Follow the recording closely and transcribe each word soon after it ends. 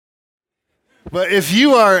But if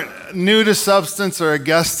you are new to Substance or a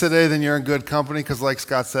guest today, then you're in good company because like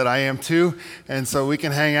Scott said, I am too. And so we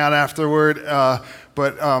can hang out afterward.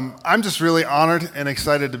 But I'm just really honored and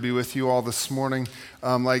excited to be with you all this morning.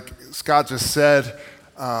 Like Scott just said,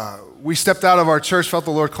 we stepped out of our church, felt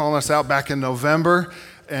the Lord calling us out back in November,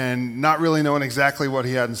 and not really knowing exactly what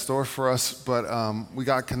he had in store for us. But we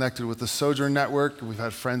got connected with the Sojourn Network. We've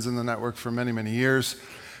had friends in the network for many, many years.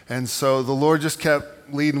 And so the Lord just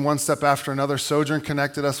kept leading one step after another. Sojourn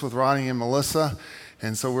connected us with Ronnie and Melissa.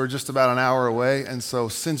 And so we're just about an hour away. And so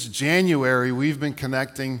since January, we've been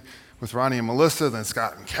connecting with Ronnie and Melissa, then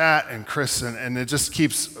Scott and Kat and Chris, and it just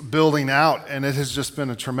keeps building out. And it has just been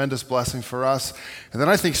a tremendous blessing for us. And then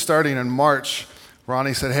I think starting in March,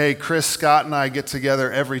 Ronnie said, hey, Chris, Scott, and I get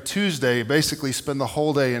together every Tuesday, basically spend the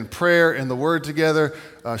whole day in prayer, in the Word together,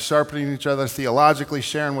 sharpening each other theologically,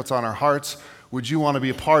 sharing what's on our hearts. Would you want to be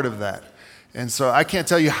a part of that? And so I can't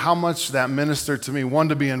tell you how much that ministered to me, one,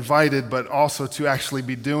 to be invited, but also to actually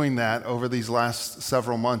be doing that over these last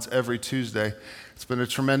several months every Tuesday. It's been a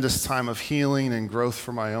tremendous time of healing and growth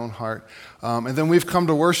for my own heart. And then we've come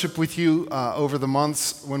to worship with you over the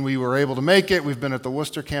months when we were able to make it. We've been at the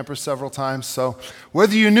Worcester campus several times. So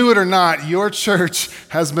whether you knew it or not, your church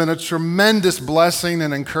has been a tremendous blessing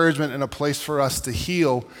and encouragement and a place for us to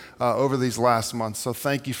heal over these last months. So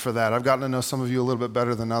thank you for that. I've gotten to know some of you a little bit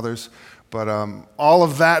better than others. But all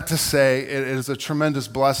of that to say, it is a tremendous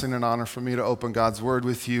blessing and honor for me to open God's Word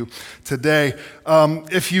with you today.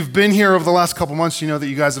 If you've been here over the last couple months, you know that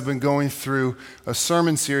you guys have been going through a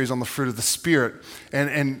sermon series on the fruit of the Spirit.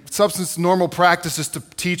 And Substance normal practice is to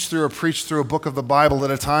teach through or preach through a book of the Bible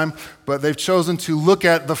at a time, but they've chosen to look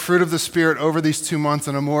at the fruit of the Spirit over these 2 months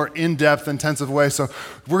in a more in-depth, intensive way. So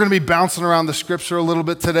we're going to be bouncing around the Scripture a little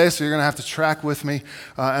bit today, so you're going to have to track with me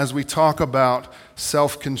as we talk about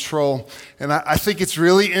self-control. And I think it's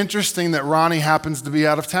really interesting that Ronnie happens to be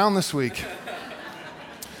out of town this week.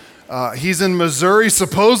 He's in Missouri,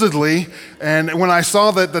 supposedly, and when I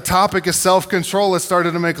saw that the topic is self-control, it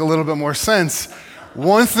started to make a little bit more sense.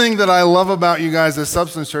 One thing that I love about you guys at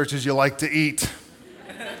Substance Church is you like to eat.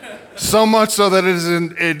 So much so that it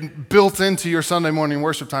is built into your Sunday morning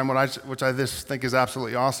worship time, which I just think is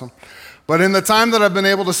absolutely awesome. But in the time that I've been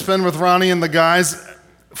able to spend with Ronnie and the guys,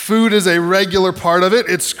 food is a regular part of it.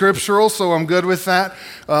 It's scriptural, so I'm good with that.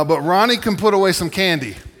 But Ronnie can put away some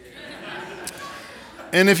candy.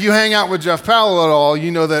 And if you hang out with Jeff Powell at all, you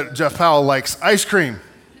know that Jeff Powell likes ice cream.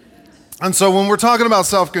 And so when we're talking about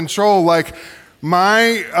self-control, like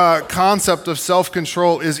my concept of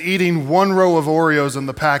self-control is eating one row of Oreos in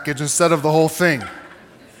the package instead of the whole thing.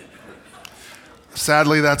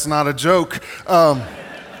 Sadly, that's not a joke.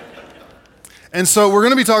 And so we're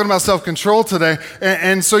going to be talking about self-control today.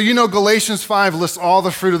 And so you know Galatians 5 lists all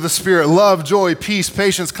the fruit of the Spirit: love, joy, peace,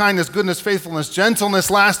 patience, kindness, goodness, faithfulness, gentleness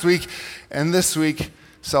last week, and this week,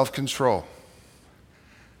 self-control.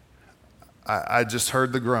 I just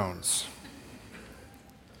heard the groans.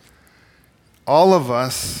 All of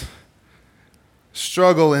us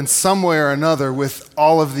struggle in some way or another with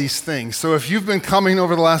all of these things. So if you've been coming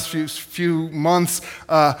over the last few months,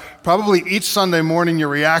 probably each Sunday morning your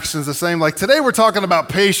reaction is the same. Like today we're talking about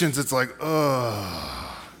patience. It's like,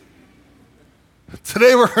 ugh.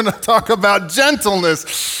 Today we're going to talk about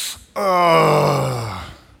gentleness. Ugh.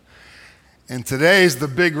 And today's the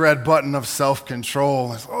big red button of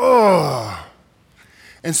self-control. It's, ugh.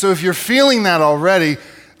 And so if you're feeling that already,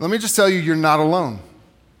 let me just tell you, you're not alone.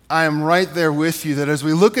 I am right there with you, that as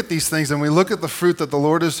we look at these things and we look at the fruit that the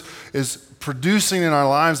Lord is producing in our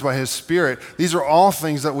lives by His Spirit, these are all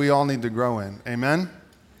things that we all need to grow in. Amen?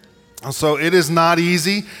 So it is not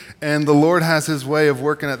easy, and the Lord has His way of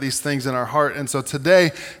working at these things in our heart. And so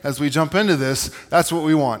today, as we jump into this, that's what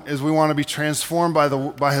we want, is we want to be transformed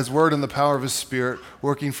by His Word and the power of His Spirit,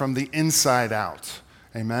 working from the inside out.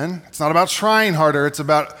 Amen? It's not about trying harder. It's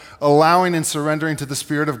about allowing and surrendering to the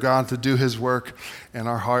Spirit of God to do His work in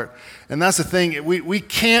our heart. And that's the thing. We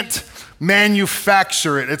can't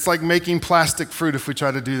manufacture it. It's like making plastic fruit if we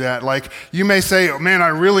try to do that. Like you may say, oh, man, I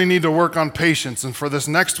really need to work on patience. And for this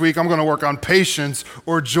next week, I'm going to work on patience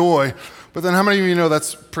or joy. But then how many of you know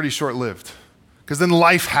that's pretty short-lived? Because then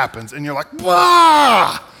life happens and you're like,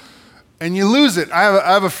 blah! And you lose it.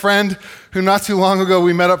 I have a friend who not too long ago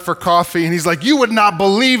we met up for coffee, and he's like, you would not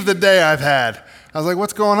believe the day I've had. I was like,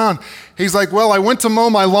 what's going on? He's like, well, I went to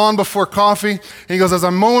mow my lawn before coffee. And he goes, as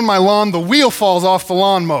I'm mowing my lawn, the wheel falls off the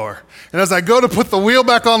lawnmower. And as I go to put the wheel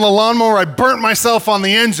back on the lawnmower, I burnt myself on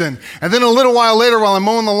the engine. And then a little while later, while I'm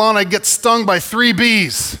mowing the lawn, I get stung by 3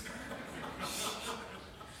 bees.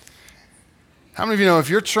 How many of you know if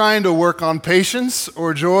you're trying to work on patience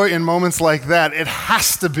or joy in moments like that, it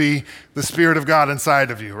has to be the Spirit of God inside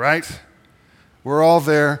of you, right? We're all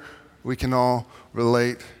there. We can all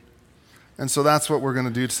relate. And so that's what we're going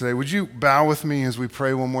to do today. Would you bow with me as we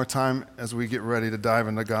pray one more time as we get ready to dive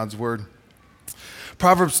into God's Word?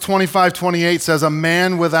 Proverbs 25:28 says, "A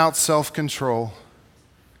man without self-control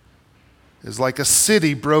is like a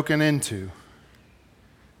city broken into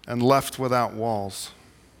and left without walls."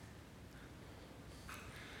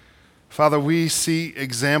 Father, we see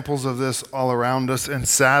examples of this all around us, and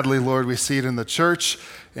sadly, Lord, we see it in the church,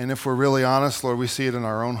 and if we're really honest, Lord, we see it in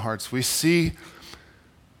our own hearts. We see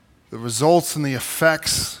the results and the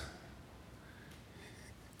effects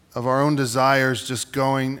of our own desires just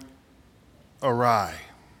going awry.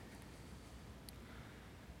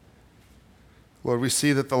 Lord, we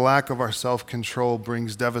see that the lack of our self-control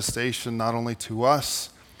brings devastation not only to us,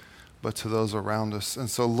 but to those around us. And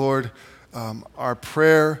so, Lord, our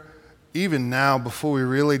prayer, even now, before we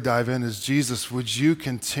really dive in, is, Jesus, would you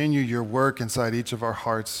continue your work inside each of our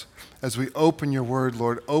hearts as we open your word,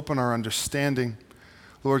 Lord, open our understanding.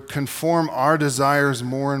 Lord, conform our desires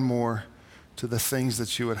more and more to the things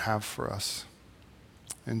that you would have for us.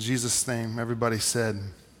 In Jesus' name, everybody said,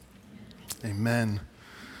 amen.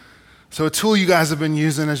 So a tool you guys have been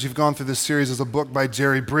using as you've gone through this series is a book by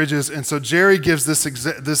Jerry Bridges. And so Jerry gives this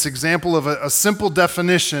example of a simple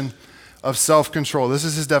definition of self-control. This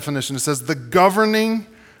is his definition. It says, the governing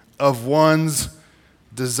of one's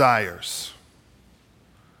desires.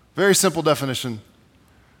 Very simple definition.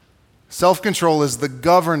 Self-control is the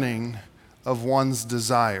governing of one's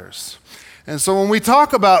desires. And so when we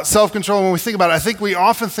talk about self-control, when we think about it, I think we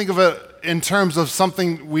often think of it in terms of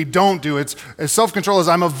something we don't do. It's self-control is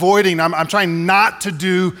I'm avoiding, I'm trying not to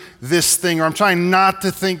do this thing, or I'm trying not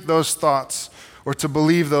to think those thoughts, or to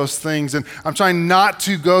believe those things. And I'm trying not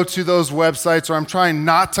to go to those websites, or I'm trying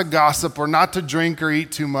not to gossip, or not to drink or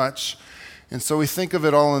eat too much. And so we think of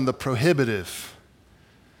it all in the prohibitive.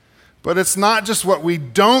 But it's not just what we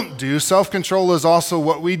don't do. Self-control is also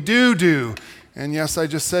what we do. And yes, I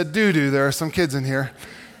just said do. There are some kids in here.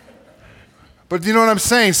 But you know what I'm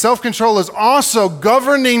saying? Self-control is also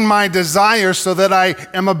governing my desires so that I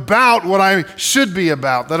am about what I should be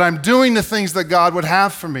about, that I'm doing the things that God would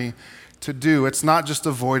have for me to do. It's not just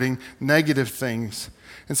avoiding negative things.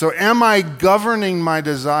 And so am I governing my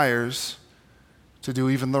desires to do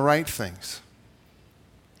even the right things?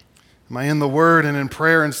 Am I in the Word and in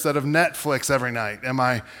prayer instead of Netflix every night? Am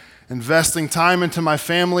I investing time into my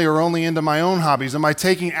family or only into my own hobbies? Am I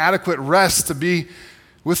taking adequate rest to be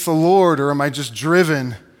with the Lord, or am I just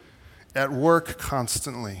driven at work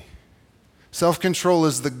constantly? Self-control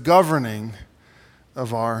is the governing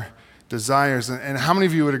of our desires. And how many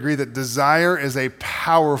of you would agree that desire is a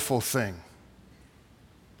powerful thing?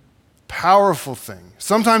 Powerful thing.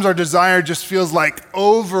 Sometimes our desire just feels like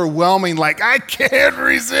overwhelming, like I can't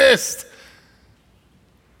resist.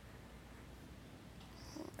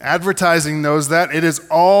 Advertising knows that. It is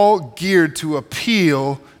all geared to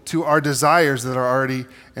appeal to our desires that are already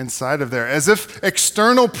inside of there. As if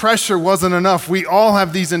external pressure wasn't enough, we all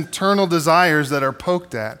have these internal desires that are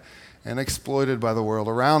poked at and exploited by the world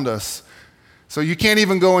around us. So you can't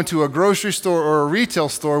even go into a grocery store or a retail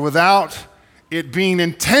store without it being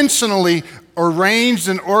intentionally arranged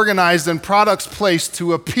and organized and products placed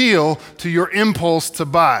to appeal to your impulse to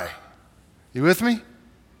buy. You with me?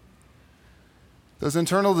 Those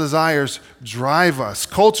internal desires drive us.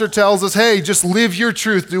 Culture tells us, hey, just live your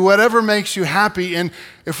truth. Do whatever makes you happy. And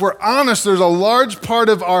if we're honest, there's a large part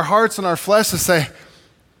of our hearts and our flesh to say,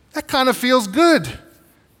 that kind of feels good.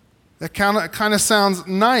 That kind of sounds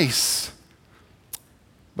nice.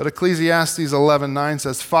 But Ecclesiastes 11:9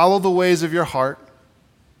 says, follow the ways of your heart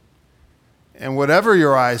and whatever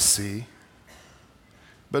your eyes see,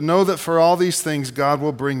 but know that for all these things God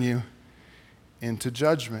will bring you into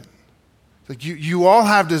judgment. Like you all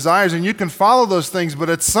have desires and you can follow those things, but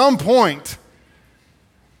at some point,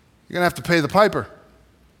 you're going to have to pay the piper.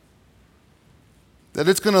 That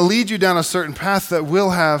it's going to lead you down a certain path that will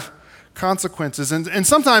have consequences. And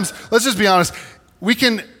sometimes, let's just be honest, we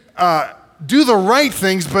can do the right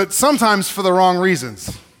things, but sometimes for the wrong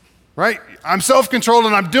reasons, right? I'm self-controlled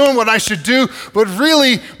and I'm doing what I should do, but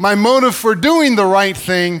really my motive for doing the right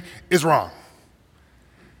thing is wrong.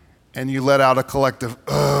 And you let out a collective,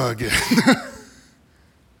 again.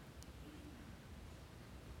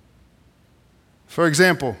 For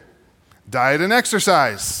example, diet and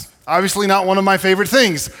exercise. Obviously not one of my favorite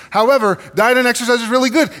things. However, diet and exercise is really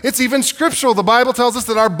good. It's even scriptural. The Bible tells us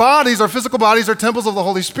that our bodies, our physical bodies, are temples of the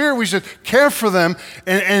Holy Spirit. We should care for them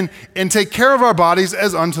and take care of our bodies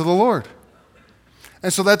as unto the Lord.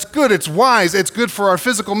 And so that's good, it's wise, it's good for our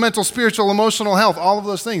physical, mental, spiritual, emotional health, all of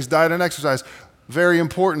those things, diet and exercise, very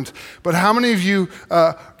important. But how many of you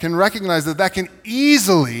can recognize that that can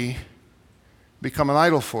easily become an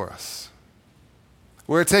idol for us?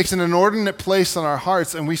 Where it takes an inordinate place in our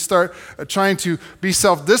hearts and we start trying to be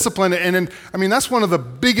self-disciplined. That's one of the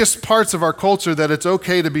biggest parts of our culture, that it's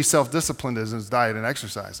okay to be self-disciplined, is diet and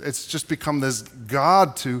exercise. It's just become this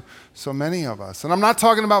god to so many of us. And I'm not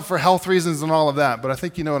talking about for health reasons and all of that, but I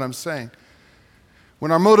think you know what I'm saying.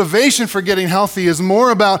 When our motivation for getting healthy is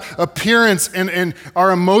more about appearance and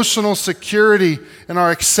our emotional security and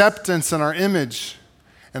our acceptance and our image.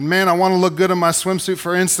 And man, I want to look good in my swimsuit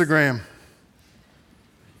for Instagram.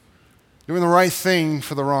 Doing the right thing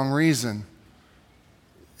for the wrong reason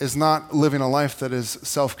is not living a life that is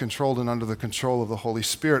self-controlled and under the control of the Holy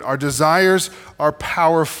Spirit. Our desires are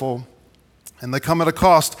powerful, and they come at a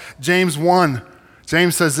cost. James 1,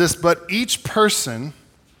 James says this, but each person,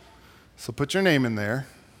 so put your name in there,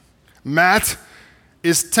 Matt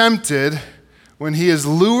is tempted when he is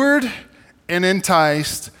lured and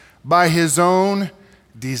enticed by his own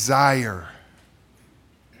desire.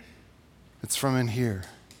 It's from in here.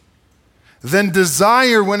 Then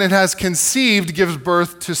desire, when it has conceived, gives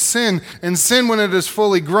birth to sin. And sin, when it is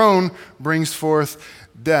fully grown, brings forth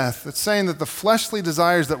death. It's saying that the fleshly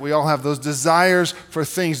desires that we all have, those desires for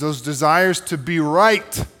things, those desires to be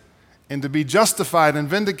right and to be justified and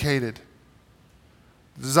vindicated,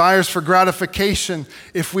 desires for gratification,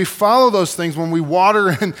 if we follow those things, when we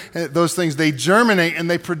water in those things, they germinate and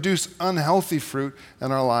they produce unhealthy fruit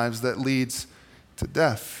in our lives that leads to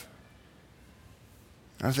death.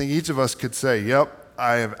 I think each of us could say, yep,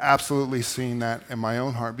 I have absolutely seen that in my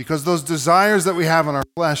own heart. Because those desires that we have in our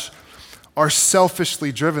flesh are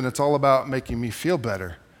selfishly driven. It's all about making me feel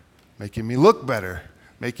better, making me look better,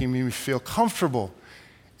 making me feel comfortable.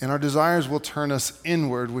 And our desires will turn us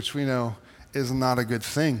inward, which we know is not a good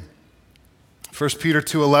thing. 1 Peter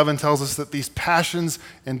 2:11 tells us that these passions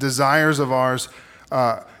and desires of ours,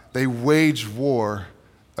 they wage war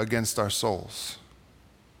against our souls.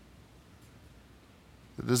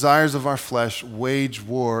 The desires of our flesh wage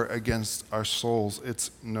war against our souls.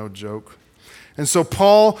 It's no joke. And so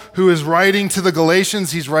Paul, who is writing to the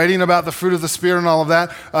Galatians, he's writing about the fruit of the Spirit and all of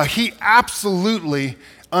that, he absolutely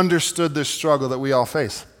understood this struggle that we all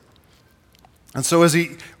face. And so as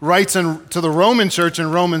he writes to the Roman church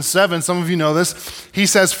in Romans 7, some of you know this, he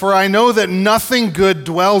says, "For I know that nothing good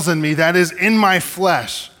dwells in me, that is in my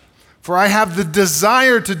flesh. For I have the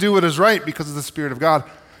desire to do what is right because of the Spirit of God,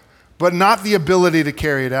 but not the ability to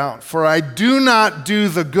carry it out. For I do not do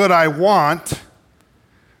the good I want,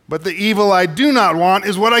 but the evil I do not want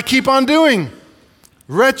is what I keep on doing.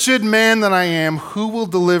 Wretched man that I am, who will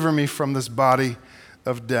deliver me from this body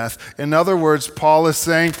of death?" In other words, Paul is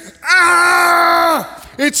saying,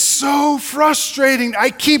 it's so frustrating. I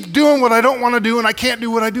keep doing what I don't want to do, and I can't do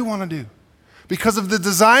what I do want to do because of the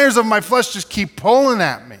desires of my flesh just keep pulling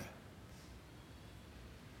at me.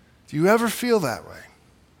 Do you ever feel that way?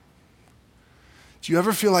 Do you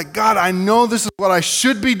ever feel like, God, I know this is what I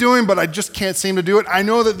should be doing, but I just can't seem to do it. I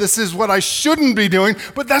know that this is what I shouldn't be doing,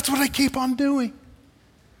 but that's what I keep on doing.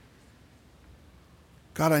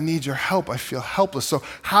 God, I need your help. I feel helpless. So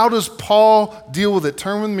how does Paul deal with it?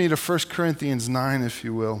 Turn with me to 1 Corinthians 9, if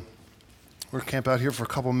you will. We're going to camp out here for a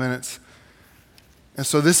couple minutes. And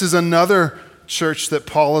so this is another church that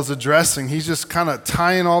Paul is addressing. He's just kind of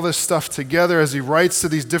tying all this stuff together as he writes to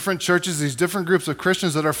these different churches, these different groups of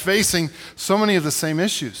Christians that are facing so many of the same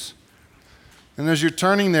issues. And as you're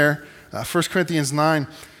turning there, 1 Corinthians 9,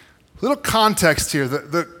 little context here.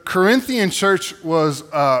 The Corinthian church was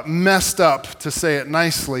messed up, to say it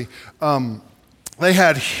nicely. They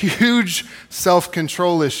had huge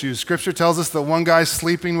self-control issues. Scripture tells us that one guy's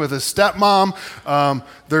sleeping with his stepmom.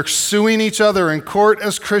 They're suing each other in court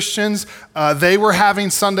as Christians. They were having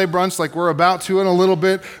Sunday brunch like we're about to in a little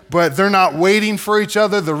bit, but they're not waiting for each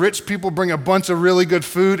other. The rich people bring a bunch of really good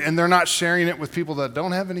food, and they're not sharing it with people that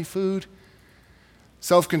don't have any food.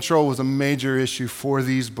 Self-control was a major issue for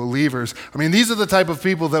these believers. I mean, these are the type of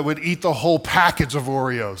people that would eat the whole package of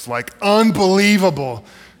Oreos, like unbelievable,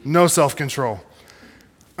 no self-control.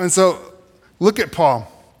 And so look at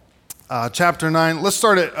Paul, chapter 9. Let's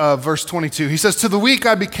start at verse 22. He says, "To the weak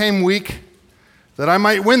I became weak, that I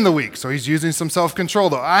might win the weak." So he's using some self-control,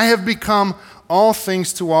 though. "I have become all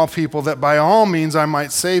things to all people, that by all means I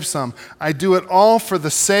might save some. I do it all for the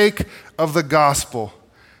sake of the gospel,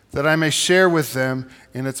 that I may share with them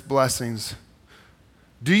in its blessings.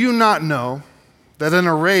 Do you not know that in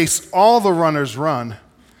a race all the runners run,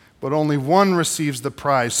 but only one receives the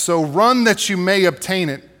prize? So run that you may obtain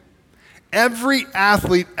it. Every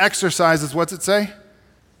athlete exercises," what's it say?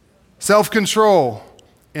 Self-control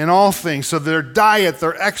in all things. So their diet,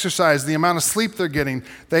 their exercise, the amount of sleep they're getting,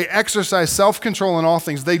 they exercise self-control in all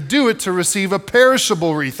things. They do it to receive a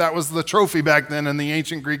perishable wreath. That was the trophy back then in the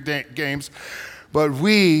ancient Greek games. But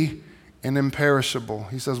we, an imperishable.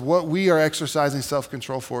 He says what we are exercising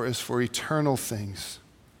self-control for is for eternal things.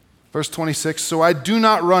 Verse 26, so I do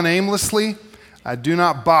not run aimlessly. I do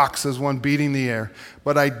not box as one beating the air,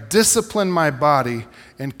 but I discipline my body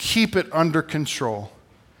and keep it under control,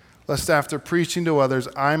 lest after preaching to others,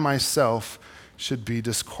 I myself should be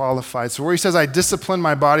disqualified. So where he says, I discipline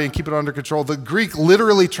my body and keep it under control, the Greek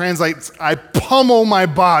literally translates, I pummel my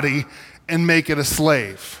body and make it a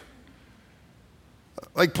slave.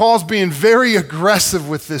 Like Paul's being very aggressive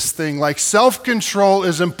with this thing. Like self-control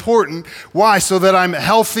is important. Why? So that I'm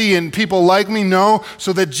healthy and people like me? No.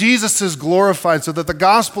 So that Jesus is glorified, so that the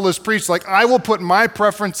gospel is preached. Like I will put my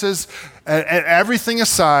preferences and everything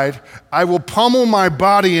aside. I will pummel my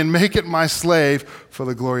body and make it my slave for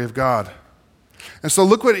the glory of God. And so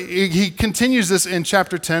look what he continues this in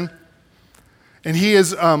chapter 10. And he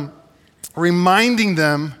is reminding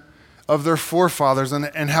them of their forefathers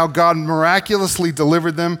and how God miraculously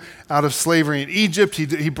delivered them out of slavery in Egypt.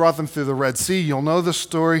 He brought them through the Red Sea. You'll know the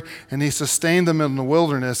story. And he sustained them in the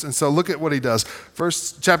wilderness. And so look at what he does.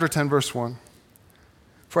 Chapter 10, verse 1.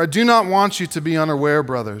 For I do not want you to be unaware,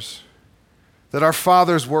 brothers, that our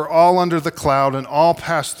fathers were all under the cloud and all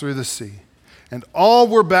passed through the sea. And all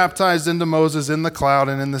were baptized into Moses in the cloud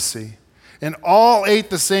and in the sea. And all ate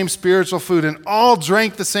the same spiritual food, and all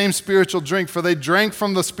drank the same spiritual drink, for they drank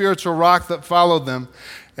from the spiritual rock that followed them,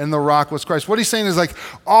 and the rock was Christ. What he's saying is like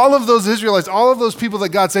all of those Israelites, all of those people that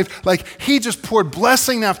God saved, like he just poured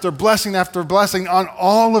blessing after blessing after blessing on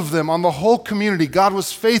all of them, on the whole community. God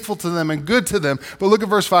was faithful to them and good to them. But look at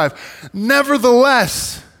verse 5.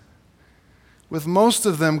 Nevertheless, with most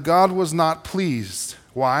of them, God was not pleased.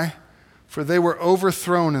 Why? For they were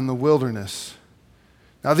overthrown in the wilderness.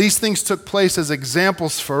 Now, these things took place as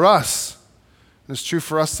examples for us, and it's true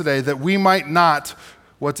for us today, that we might not,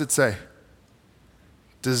 what's it say?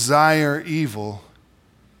 Desire evil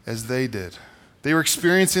as they did. They were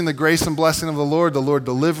experiencing the grace and blessing of the Lord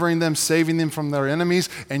delivering them, saving them from their enemies,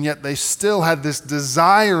 and yet they still had this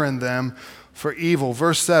desire in them for evil.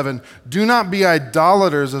 Verse 7, do not be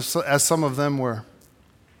idolaters as some of them were.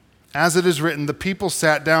 As it is written, the people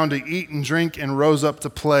sat down to eat and drink and rose up to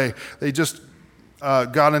play. They just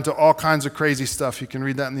got into all kinds of crazy stuff. You can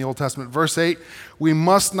read that in the Old Testament. Verse 8, we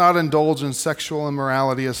must not indulge in sexual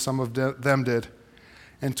immorality as some of them did.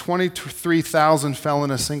 And 23,000 fell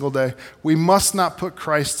in a single day. We must not put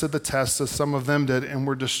Christ to the test as some of them did and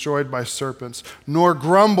were destroyed by serpents, nor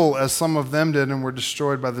grumble as some of them did and were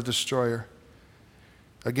destroyed by the destroyer.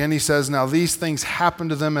 Again, he says, now these things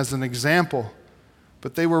happened to them as an example,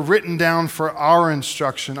 but they were written down for our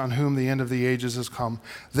instruction, on whom the end of the ages has come.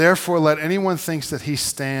 Therefore, let anyone thinks that he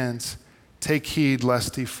stands take heed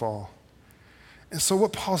lest he fall. And so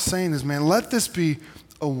what Paul's saying is, man, let this be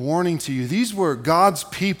a warning to you. These were God's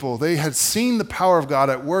people. They had seen the power of God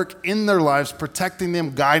at work in their lives, protecting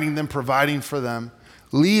them, guiding them, providing for them,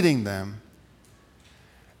 leading them.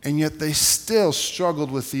 And yet they still struggled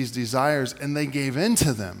with these desires, and they gave in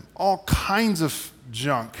to them, all kinds of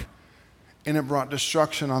junk. And it brought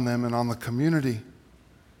destruction on them and on the community.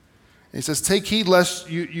 And he says, take heed lest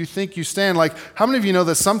you think you stand. Like, how many of you know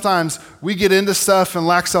that sometimes we get into stuff and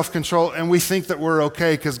lack self-control and we think that we're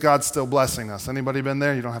okay because God's still blessing us? Anybody been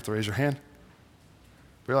there? You don't have to raise your hand.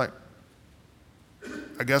 You're like,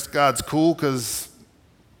 I guess God's cool because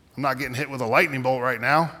I'm not getting hit with a lightning bolt right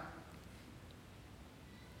now.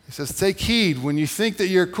 He says, take heed when you think that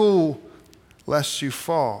you're cool, lest you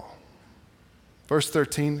fall. Verse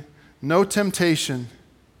 13, no temptation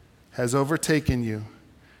has overtaken you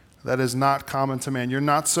that is not common to man. You're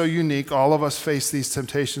not so unique. All of us face these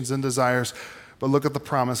temptations and desires. But look at the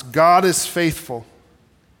promise. God is faithful,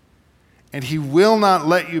 and he will not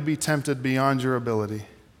let you be tempted beyond your ability.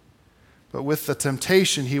 But with the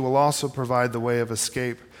temptation, he will also provide the way of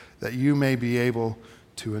escape, that you may be able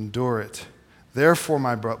to endure it. Therefore,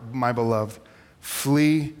 my beloved,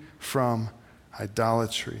 flee from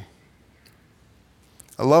idolatry.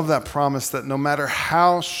 I love that promise that no matter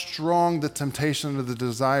how strong the temptation or the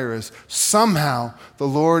desire is, somehow the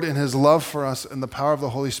Lord in his love for us and the power of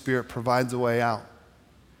the Holy Spirit provides a way out.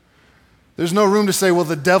 There's no room to say, well,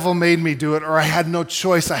 the devil made me do it, or I had no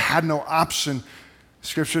choice, I had no option.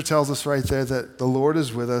 Scripture tells us right there that the Lord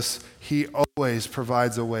is with us. He always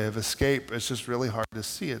provides a way of escape. It's just really hard to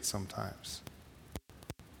see it sometimes.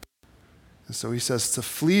 And so he says to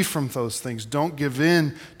flee from those things. Don't give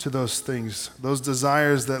in to those things, those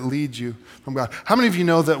desires that lead you from God. How many of you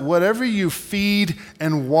know that whatever you feed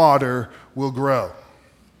and water will grow?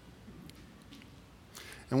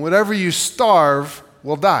 And whatever you starve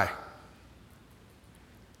will die.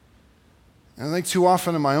 And I think too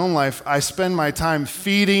often in my own life, I spend my time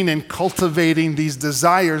feeding and cultivating these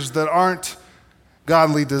desires that aren't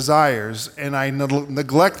godly desires, and I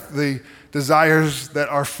neglect the desires that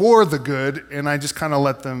are for the good, and I just kind of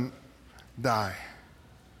let them die.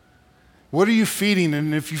 What are you feeding?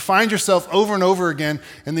 And if you find yourself over and over again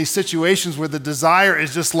in these situations where the desire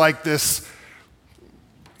is just like this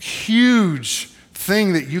huge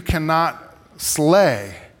thing that you cannot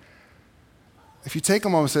slay, if you take a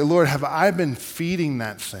moment and say, Lord, have I been feeding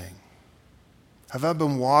that thing? Have I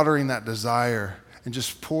been watering that desire and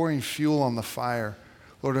just pouring fuel on the fire?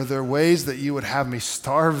 Lord, are there ways that you would have me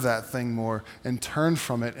starve that thing more and turn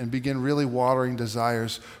from it and begin really watering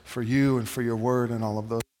desires for you and for your word and all of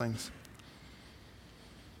those things?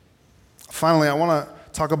 Finally, I want to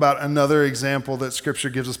talk about another example that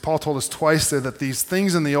Scripture gives us. Paul told us twice there that these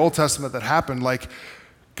things in the Old Testament that happened, like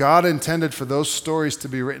God intended for those stories to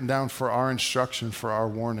be written down for our instruction, for our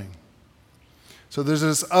warning. So there's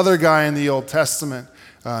this other guy in the Old Testament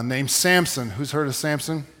named Samson. Who's heard of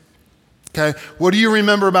Samson? Okay, what do you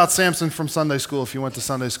remember about Samson from Sunday school if you went to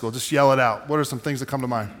Sunday school? Just yell it out. What are some things that come to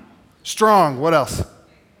mind? Strong, what else?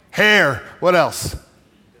 Hair, what else?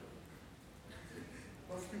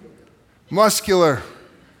 Muscular.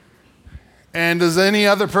 And does any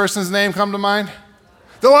other person's name come to mind?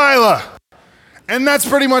 Delilah. And that's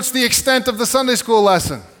pretty much the extent of the Sunday school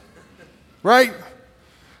lesson, right?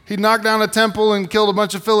 He knocked down a temple and killed a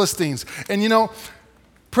bunch of Philistines. And you know,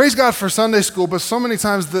 praise God for Sunday school, but so many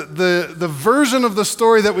times the version of the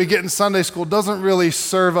story that we get in Sunday school doesn't really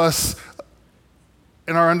serve us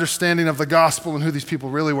in our understanding of the gospel and who these people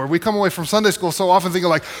really were. We come away from Sunday school so often thinking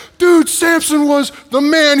like, dude, Samson was the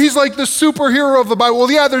man. He's like the superhero of the Bible.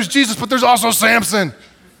 Well, yeah, there's Jesus, but there's also Samson.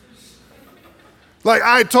 Like,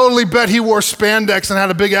 I totally bet he wore spandex and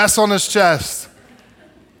had a big S on his chest.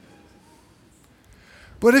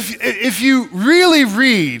 But if you really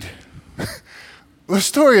read the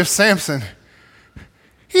story of Samson,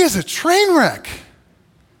 he is a train wreck.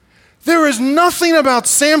 There is nothing about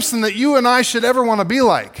Samson that you and I should ever want to be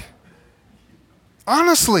like.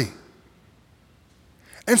 Honestly.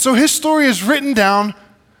 And so his story is written down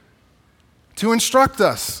to instruct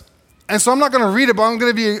us. And so I'm not going to read it, but I'm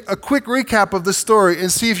going to be a quick recap of this story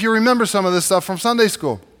and see if you remember some of this stuff from Sunday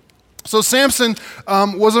school. So Samson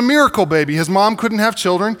was a miracle baby. His mom couldn't have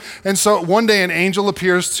children. And so one day an angel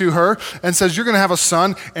appears to her and says, you're going to have a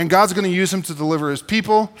son, and God's going to use him to deliver his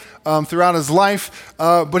people throughout his life.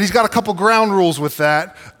 But he's got a couple ground rules with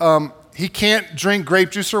that. He can't drink grape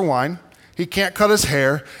juice or wine. He can't cut his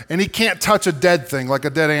hair, and he can't touch a dead thing, like a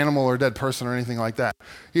dead animal or a dead person or anything like that.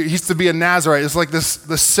 He's to be a Nazirite. It's like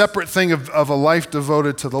this separate thing of a life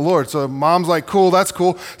devoted to the Lord. So mom's like, cool, that's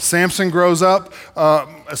cool. Samson grows up,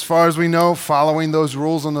 as far as we know, following those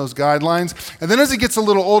rules and those guidelines. And then as he gets a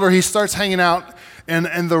little older, he starts hanging out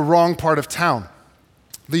in the wrong part of town.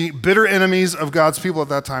 The bitter enemies of God's people at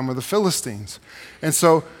that time were the Philistines. And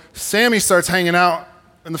so Sammy starts hanging out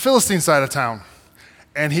in the Philistine side of town.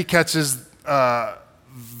 And he catches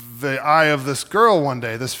the eye of this girl one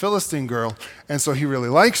day, this Philistine girl, and so he really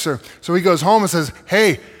likes her. So he goes home and says,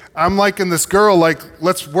 hey, I'm liking this girl, like,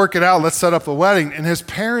 let's work it out, let's set up a wedding. And his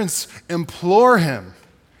parents implore him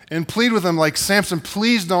and plead with him, like, Samson,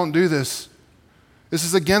 please don't do this. This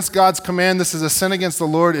is against God's command. This is a sin against the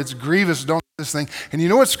Lord. It's grievous. Don't do this thing. And you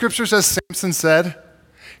know what Scripture says Samson said?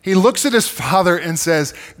 He looks at his father and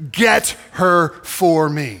says, get her for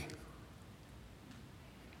me.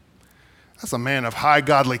 That's a man of high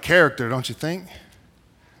godly character, don't you think?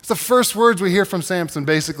 It's the first words we hear from Samson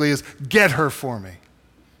basically is, get her for me.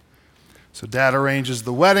 So dad arranges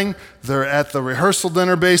the wedding. They're at the rehearsal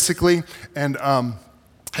dinner basically, and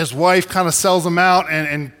his wife kind of sells him out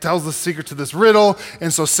and tells the secret to this riddle,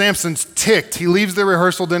 and so Samson's ticked. He leaves the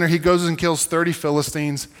rehearsal dinner, he goes and kills 30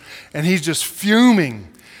 Philistines, and he's just fuming.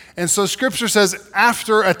 And so Scripture says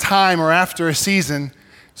after a time or after a season,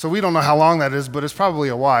 so we don't know how long that is, but it's probably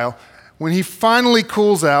a while, when he finally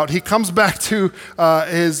cools out, he comes back to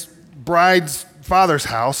his bride's father's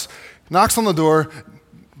house, knocks on the door.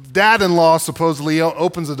 Dad-in-law supposedly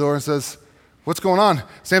opens the door and says, what's going on?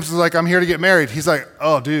 Samson's like, I'm here to get married. He's like,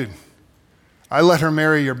 oh, dude, I let her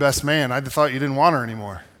marry your best man. I thought you didn't want her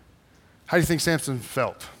anymore. How do you think Samson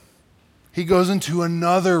felt? He goes into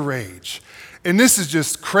another rage. And this is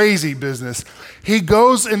just crazy business. He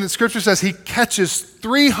goes, and the scripture says he catches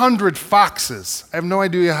 300 foxes. I have no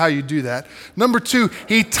idea how you do that. Number 2,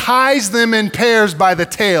 he ties them in pairs by the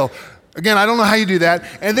tail. Again, I don't know how you do that.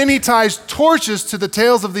 And then he ties torches to the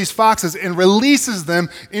tails of these foxes and releases them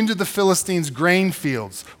into the Philistines' grain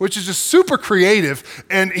fields, which is just super creative.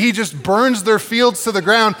 And he just burns their fields to the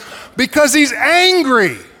ground because he's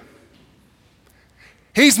angry.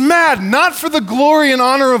 He's mad, not for the glory and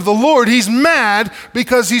honor of the Lord. He's mad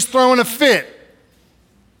because he's throwing a fit.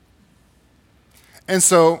 And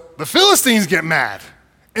so the Philistines get mad.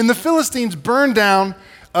 And the Philistines burn down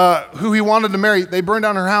who he wanted to marry. They burn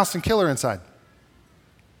down her house and kill her inside.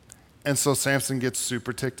 And so Samson gets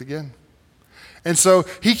super ticked again. And so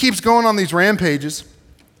he keeps going on these rampages.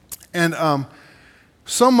 And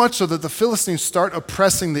so much so that the Philistines start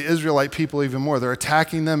oppressing the Israelite people even more. They're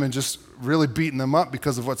attacking them and just really beating them up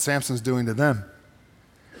because of what Samson's doing to them.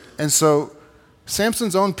 And so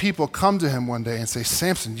Samson's own people come to him one day and say,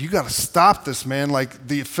 Samson, you got to stop this, man. Like,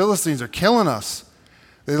 the Philistines are killing us.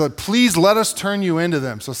 They're like, please let us turn you into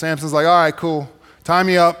them. So Samson's like, all right, cool. Tie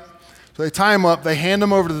me up. So they tie him up. They hand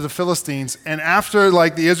him over to the Philistines. And after,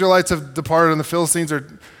 like, the Israelites have departed and the Philistines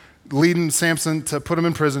are leading Samson to put him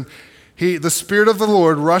in prison, the Spirit of the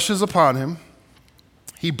Lord rushes upon him.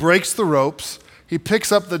 He breaks the ropes. He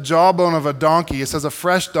picks up the jawbone of a donkey. It says a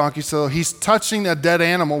fresh donkey, so he's touching a dead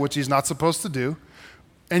animal, which he's not supposed to do.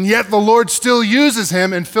 And yet the Lord still uses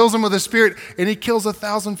him and fills him with His Spirit, and he kills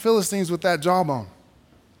 1,000 Philistines with that jawbone.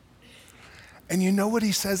 And you know what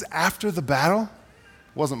he says after the battle?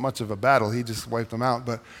 It wasn't much of a battle. He just wiped them out.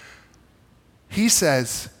 But he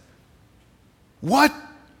says, what?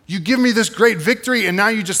 You give me this great victory, and now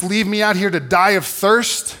you just leave me out here to die of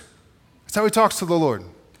thirst? That's how he talks to the Lord.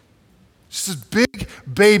 Just this big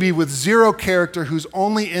baby with zero character who's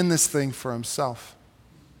only in this thing for himself.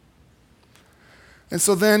 And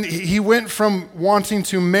so then he went from wanting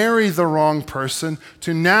to marry the wrong person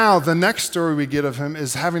to now the next story we get of him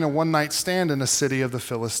is having a one-night stand in a city of the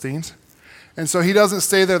Philistines. And so he doesn't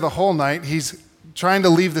stay there the whole night. He's trying to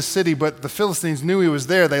leave the city, but the Philistines knew he was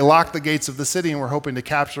there. They locked the gates of the city and were hoping to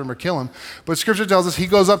capture him or kill him. But scripture tells us he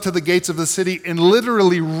goes up to the gates of the city and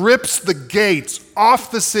literally rips the gates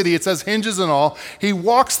off the city. It says hinges and all. He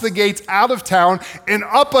walks the gates out of town and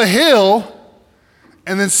up a hill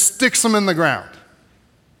and then sticks them in the ground.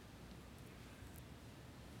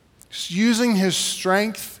 Just using his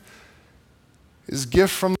strength, his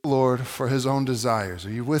gift from the Lord for his own desires.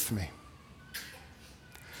 Are you with me?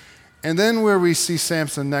 And then where we see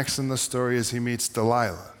Samson next in the story is he meets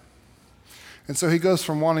Delilah. And so he goes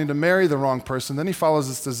from wanting to marry the wrong person, then he follows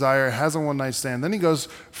his desire, has a one-night stand, then he goes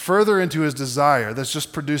further into his desire that's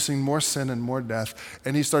just producing more sin and more death,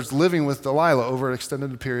 and he starts living with Delilah over an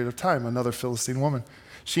extended period of time, another Philistine woman.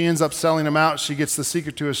 She ends up selling him out. She gets the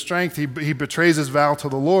secret to his strength. He betrays his vow to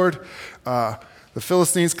the Lord. The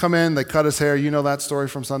Philistines come in, they cut his hair. You know that story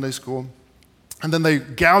from Sunday school. And then they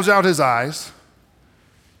gouge out his eyes,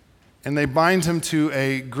 and they bind him to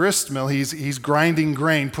a grist mill. He's grinding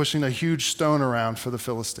grain, pushing a huge stone around for the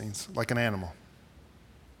Philistines, like an animal.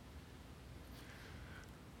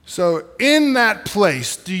 So in that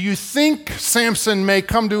place, do you think Samson may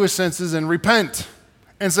come to his senses and repent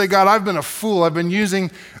and say, God, I've been a fool. I've been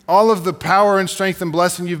using all of the power and strength and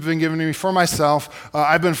blessing you've been giving me for myself.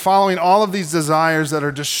 I've been following all of these desires that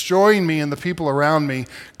are destroying me and the people around me.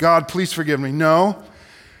 God, please forgive me. No.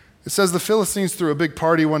 It says the Philistines threw a big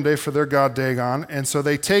party one day for their god Dagon, and so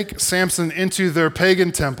they take Samson into their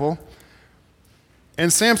pagan temple,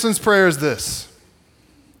 and Samson's prayer is this.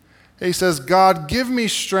 He says, God, give me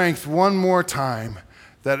strength one more time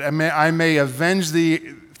that I may avenge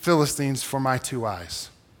the Philistines for my 2 eyes.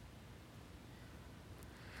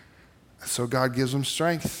 So God gives him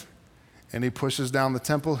strength, and he pushes down the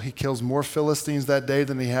temple. He kills more Philistines that day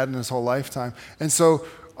than he had in his whole lifetime. And so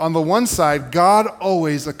on the one side, God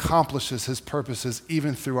always accomplishes his purposes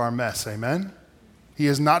even through our mess, amen? He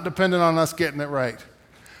is not dependent on us getting it right.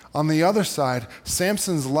 On the other side,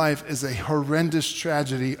 Samson's life is a horrendous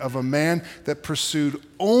tragedy of a man that pursued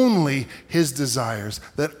only his desires,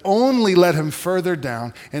 that only led him further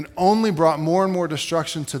down, and only brought more and more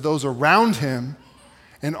destruction to those around him,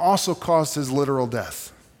 and also caused his literal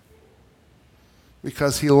death.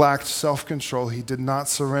 Because he lacked self-control. He did not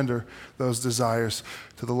surrender those desires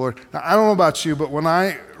to the Lord. Now, I don't know about you, but when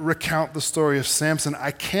I recount the story of Samson,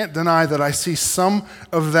 I can't deny that I see some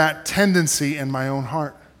of that tendency in my own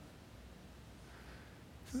heart.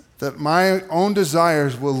 That my own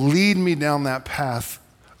desires will lead me down that path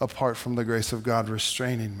apart from the grace of God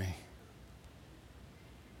restraining me.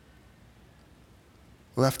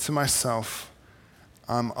 Left to myself,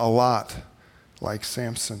 I'm a lot like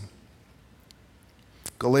Samson.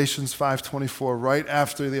 Galatians 5:24, right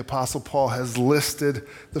after the Apostle Paul has listed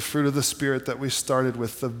the fruit of the Spirit that we started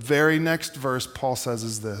with, the very next verse Paul says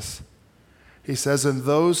is this. He says, "And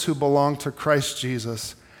those who belong to Christ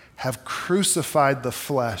Jesus have crucified the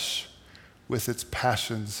flesh with its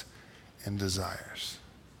passions and desires."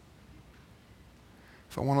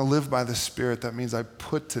 If I want to live by the Spirit, that means I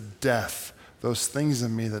put to death those things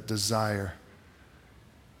in me that desire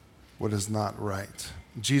what is not right.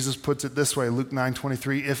 Jesus puts it this way, Luke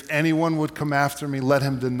 9:23, "If anyone would come after me, let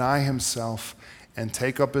him deny himself and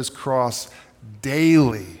take up his cross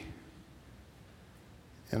daily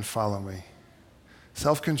and follow me."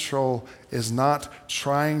 Self-control is not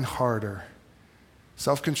trying harder.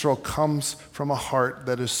 Self-control comes from a heart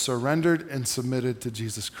that is surrendered and submitted to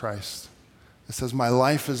Jesus Christ. It says, "My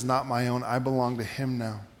life is not my own. I belong to him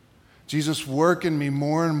now. Jesus, work in me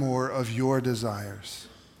more and more of your desires."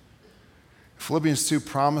 Philippians 2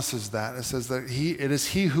 promises that. It says that it is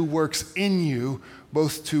he who works in you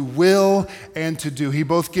both to will and to do. He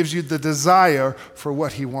both gives you the desire for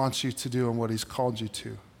what he wants you to do and what he's called you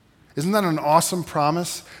to. Isn't that an awesome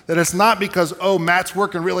promise? That it's not because, oh, Matt's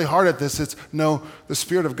working really hard at this. It's, no, the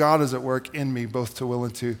Spirit of God is at work in me both to will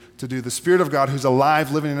and to do. The Spirit of God who's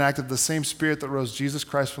alive, living, and active, the same Spirit that rose Jesus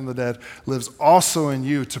Christ from the dead, lives also in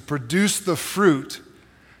you to produce the fruit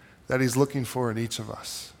that he's looking for in each of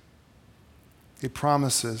us. He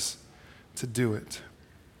promises to do it.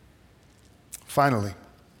 Finally,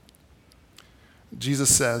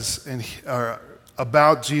 Jesus says,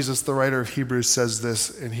 about Jesus, the writer of Hebrews says this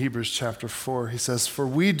in Hebrews chapter 4. He says, "For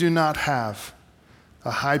we do not have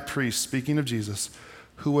a high priest," speaking of Jesus,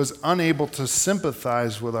 "who was unable to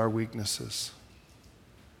sympathize with our weaknesses,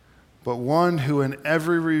 but one who in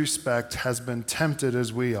every respect has been tempted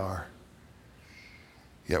as we are,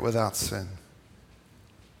 yet without sin."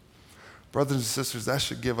 Brothers and sisters, that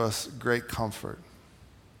should give us great comfort.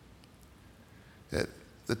 That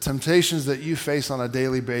the temptations that you face on a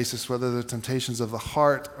daily basis, whether they're temptations of the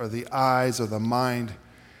heart or the eyes or the mind,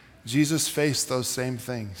 Jesus faced those same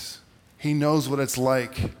things. He knows what it's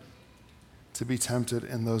like to be tempted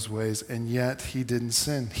in those ways, and yet he didn't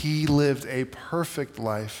sin. He lived a perfect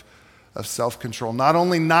life of self-control, not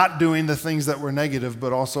only not doing the things that were negative,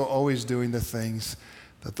 but also always doing the things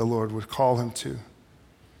that the Lord would call him to.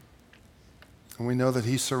 And we know that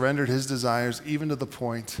he surrendered his desires even to the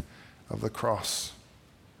point of the cross.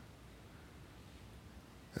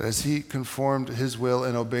 That as he conformed his will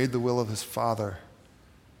and obeyed the will of his Father,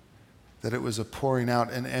 that it was a pouring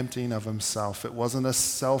out and emptying of himself. It wasn't a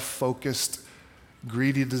self-focused,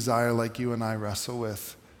 greedy desire like you and I wrestle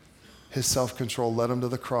with. His self-control led him to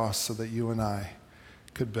the cross so that you and I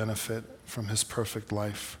could benefit from his perfect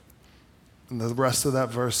life. And the rest of that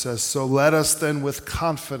verse says, "So let us then with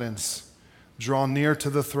confidence draw near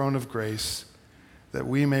to the throne of grace, that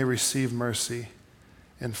we may receive mercy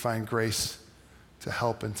and find grace to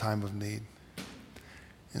help in time of need."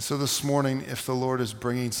 And so this morning, if the Lord is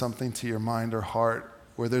bringing something to your mind or heart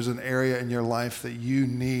where there's an area in your life that you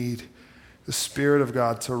need the Spirit of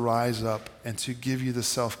God to rise up and to give you the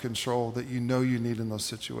self-control that you know you need in those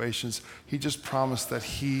situations, he just promised that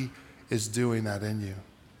he is doing that in you.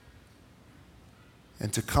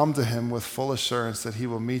 And to come to him with full assurance that he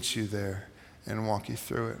will meet you there and walk you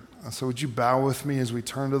through it. And so would you bow with me as we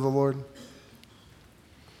turn to the Lord?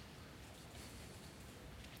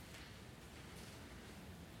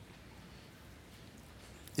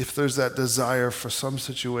 If there's that desire for some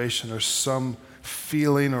situation or some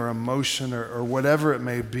feeling or emotion or whatever it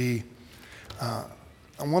may be, I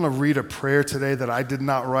want to read a prayer today that I did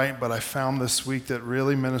not write, but I found this week that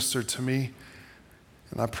really ministered to me.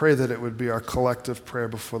 And I pray that it would be our collective prayer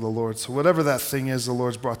before the Lord. So whatever that thing is the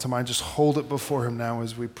Lord's brought to mind, just hold it before him now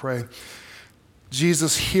as we pray.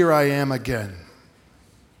 Jesus, here I am again,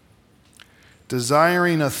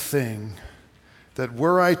 desiring a thing that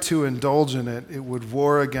were I to indulge in it, it would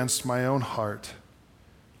war against my own heart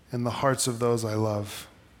and the hearts of those I love.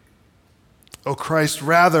 O Christ,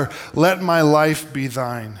 rather, let my life be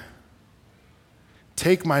thine.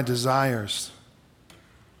 Take my desires.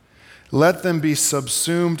 Let them be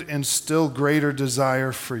subsumed in still greater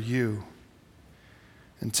desire for you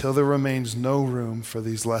until there remains no room for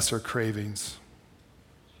these lesser cravings.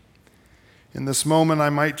 In this moment, I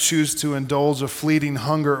might choose to indulge a fleeting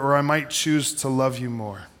hunger, or I might choose to love you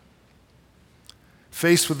more.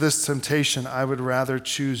 Faced with this temptation, I would rather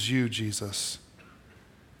choose you, Jesus.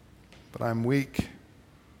 But I'm weak.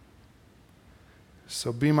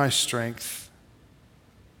 So be my strength.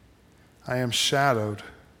 I am shadowed.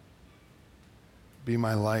 Be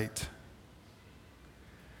my light.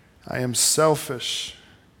 I am selfish.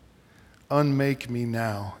 unmake me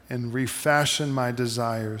now and refashion my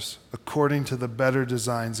desires according to the better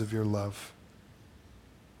designs of your love.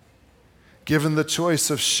 Given the choice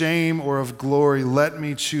of shame or of glory, let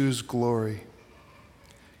me choose glory.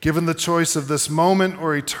 Given the choice of this moment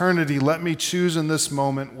or eternity, let me choose in this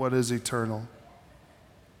moment what is eternal.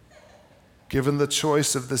 Given the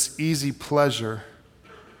choice of this easy pleasure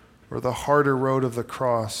or the harder road of the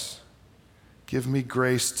cross, give me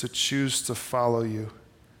grace to choose to follow you,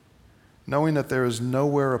 knowing that there is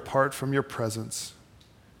nowhere apart from your presence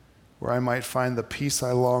where I might find the peace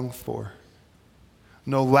I long for,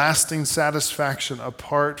 no lasting satisfaction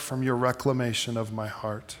apart from your reclamation of my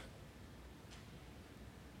heart.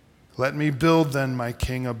 Let me build then, my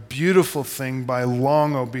King, a beautiful thing by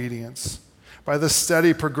long obedience, by the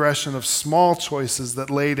steady progression of small choices that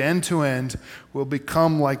laid end to end will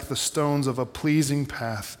become like the stones of a pleasing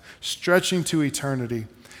path, stretching to eternity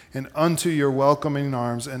and unto your welcoming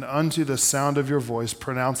arms and unto the sound of your voice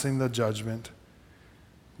pronouncing the judgment,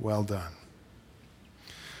 well done.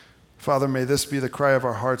 Father, may this be the cry of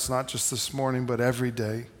our hearts, not just this morning, but every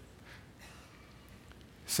day.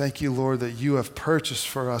 Thank you, Lord, that you have purchased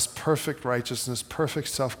for us perfect righteousness, perfect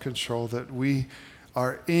self-control, that we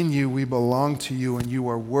are in you, we belong to you, and you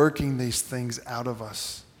are working these things out of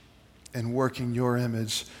us and working your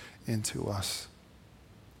image into us.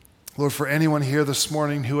 Lord, for anyone here this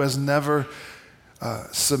morning who has never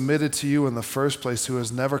submitted to you in the first place, who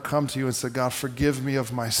has never come to you and said, God, forgive me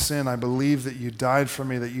of my sin. I believe that you died for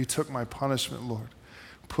me, that you took my punishment, Lord.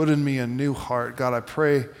 Put in me a new heart. God, I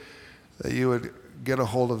pray that you would get a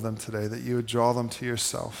hold of them today, that you would draw them to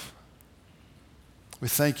yourself. We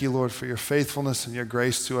thank you, Lord, for your faithfulness and your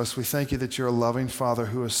grace to us. We thank you that you're a loving Father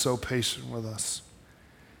who is so patient with us.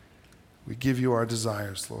 We give you our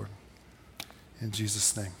desires, Lord. In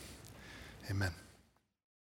Jesus' name, amen.